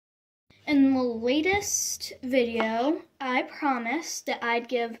In the latest video, I promised that I'd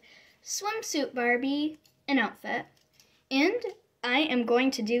give Swimsuit Barbie an outfit, and I am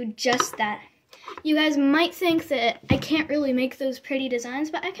going to do just that. You guys might think that I can't really make those pretty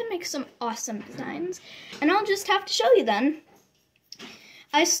designs, but I can make some awesome designs, and I'll just have to show you then.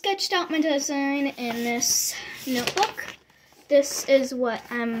 I sketched out my design in this notebook. This is what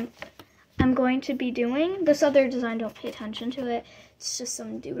I'm going to be doing. This other design, don't pay attention to it. It's just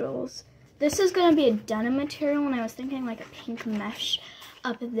some doodles. This is going to be a denim material, and I was thinking like a pink mesh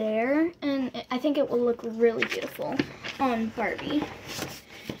up there, and I think it will look really beautiful on Barbie.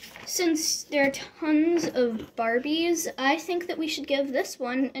 Since there are tons of Barbies, I think that we should give this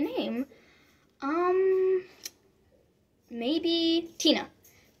one a name. Maybe Tina.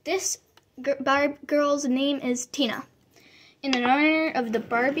 This girl's name is Tina. In honor of the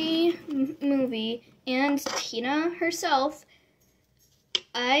Barbie movie and Tina herself,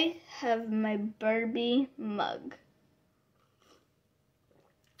 I have my Barbie mug.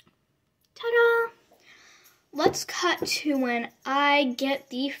 Ta-da! Let's cut to when I get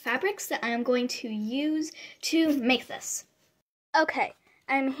the fabrics that I am going to use to make this. Okay,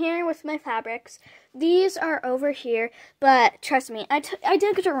 I'm here with my fabrics. These are over here, but trust me, I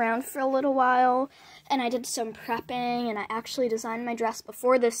digged around for a little while, and I did some prepping, and I actually designed my dress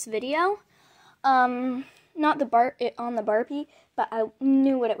before this video. Not on the Barbie, but I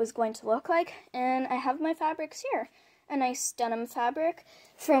knew what it was going to look like, and I have my fabrics here. A nice denim fabric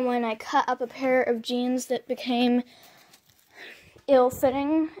from when I cut up a pair of jeans that became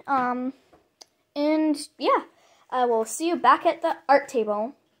ill-fitting. And yeah, I will see you back at the art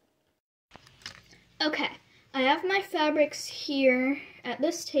table. Okay, I have my fabrics here at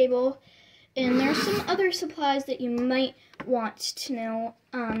this table, and there's some other supplies that you might want to know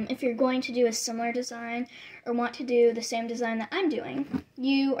if you're going to do a similar design or want to do the same design that I'm doing.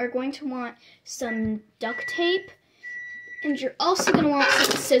 You are going to want some duct tape, and you're also going to want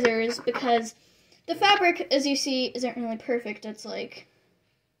some scissors because the fabric, as you see, isn't really perfect. It's like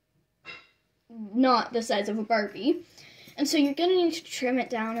not the size of a Barbie. And so you're going to need to trim it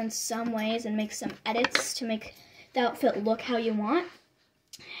down in some ways and make some edits to make the outfit look how you want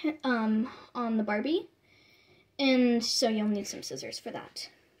on the Barbie. And so you'll need some scissors for that.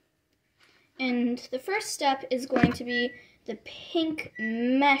 And the first step is going to be the pink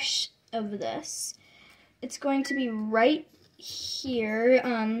mesh of this. It's going to be right here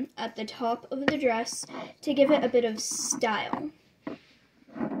at the top of the dress to give it a bit of style.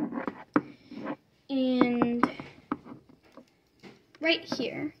 And right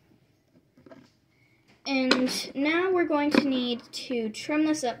here. And now we're going to need to trim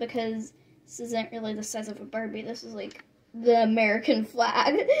this up because this isn't really the size of a Barbie. This is like the American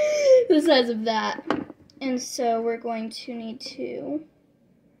flag, the size of that. And so we're going to need to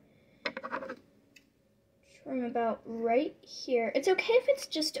trim about right here. It's okay if it's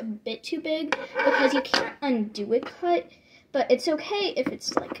just a bit too big because you can't undo a cut, but it's okay if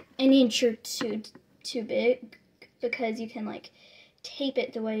it's like an inch or two too big because you can like tape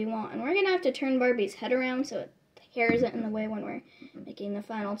it the way you want. And we're gonna have to turn Barbie's head around so the hair isn't in the way when we're making the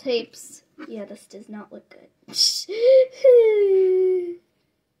final tapes. Yeah, this does not look good.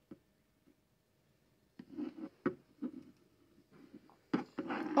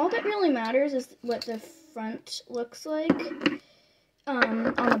 All that really matters is what the front looks like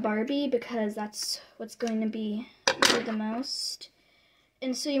on the Barbie because that's what's going to be the most.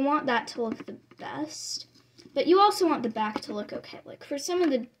 And so you want that to look the best. But you also want the back to look okay. Like for some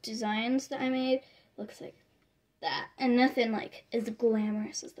of the designs that I made, it looks like that. And nothing like as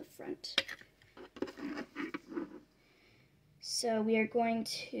glamorous as the front. So we are going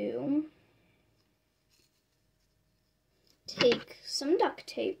to take some duct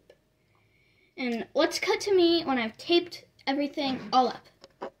tape. And let's cut to me when I've taped everything all up.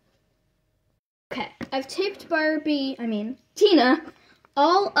 Okay, I've taped Tina,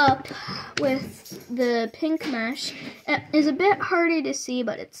 all up with the pink mesh. It is a bit harder to see,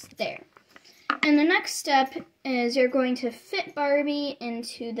 but it's there. And the next step is you're going to fit Barbie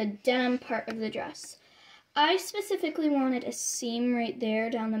into the denim part of the dress. I specifically wanted a seam right there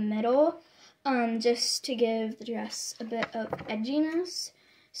down the middle, just to give the dress a bit of edginess,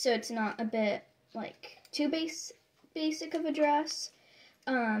 so it's not a bit like too basic of a dress.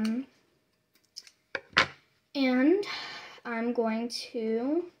 And I'm going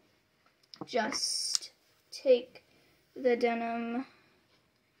to just take the denim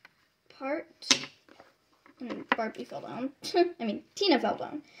part, and Barbie fell down. Tina fell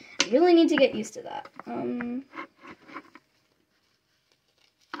down. I really need to get used to that.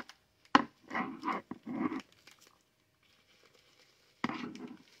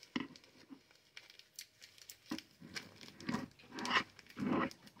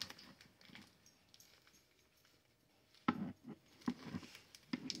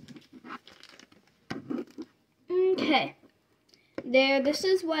 Okay, there, this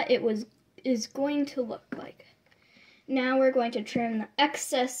is what it is going to look like. Now we're going to trim the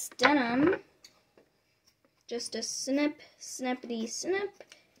excess denim. Just a snip, snippity snip.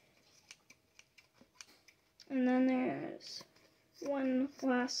 And then there's one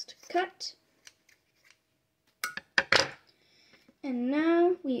last cut. And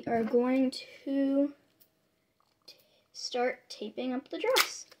now we are going to start taping up the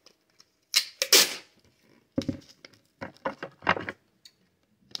dress.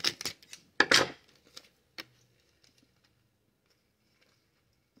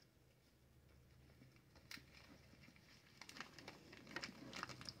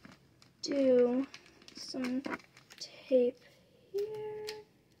 Do some tape here.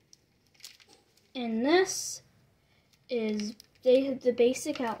 And this is the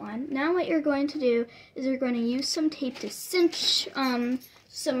basic outline. Now what you're going to do is you're going to use some tape to cinch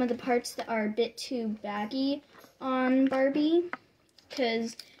some of the parts that are a bit too baggy on Barbie,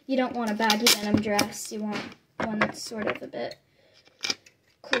 because you don't want a baggy denim dress. You want one that's sort of a bit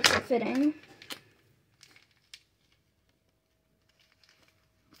closer fitting.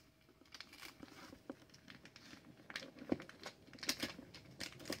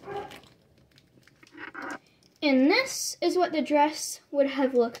 And this is what the dress would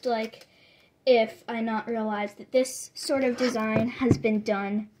have looked like if I not realized that this sort of design has been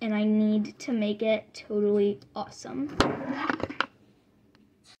done and I need to make it totally awesome.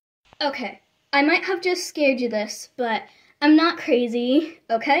 Okay, I might have just scared you this, but I'm not crazy,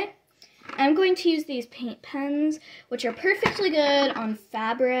 okay? I'm going to use these paint pens, which are perfectly good on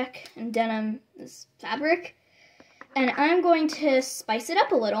fabric, and denim is fabric. And I'm going to spice it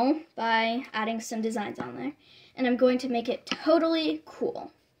up a little by adding some designs on there. And I'm going to make it totally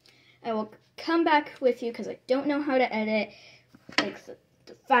cool. I will come back with you because I don't know how to edit like the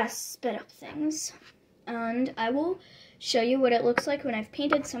fast sped up things. And I will show you what it looks like when I've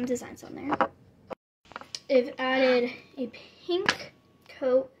painted some designs on there. I've added a pink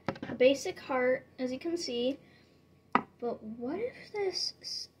coat, a basic heart, as you can see. But what if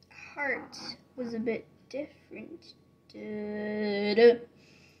this heart was a bit different?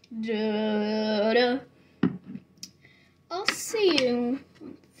 I'll see you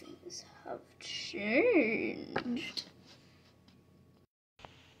when things have changed.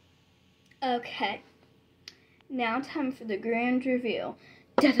 Okay, now time for the grand reveal.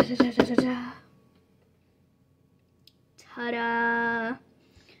 Ta-da!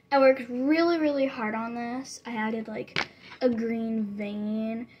 I worked really, really hard on this. I added like a green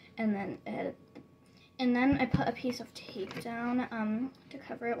vein, and then I put a piece of tape down to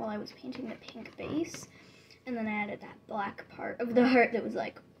cover it while I was painting the pink base. And then I added that black part of the heart that was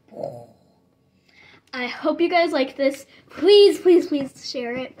like, I hope you guys like this. Please, please, please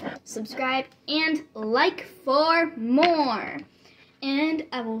share it, subscribe, and like for more. And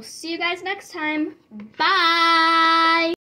I will see you guys next time. Bye!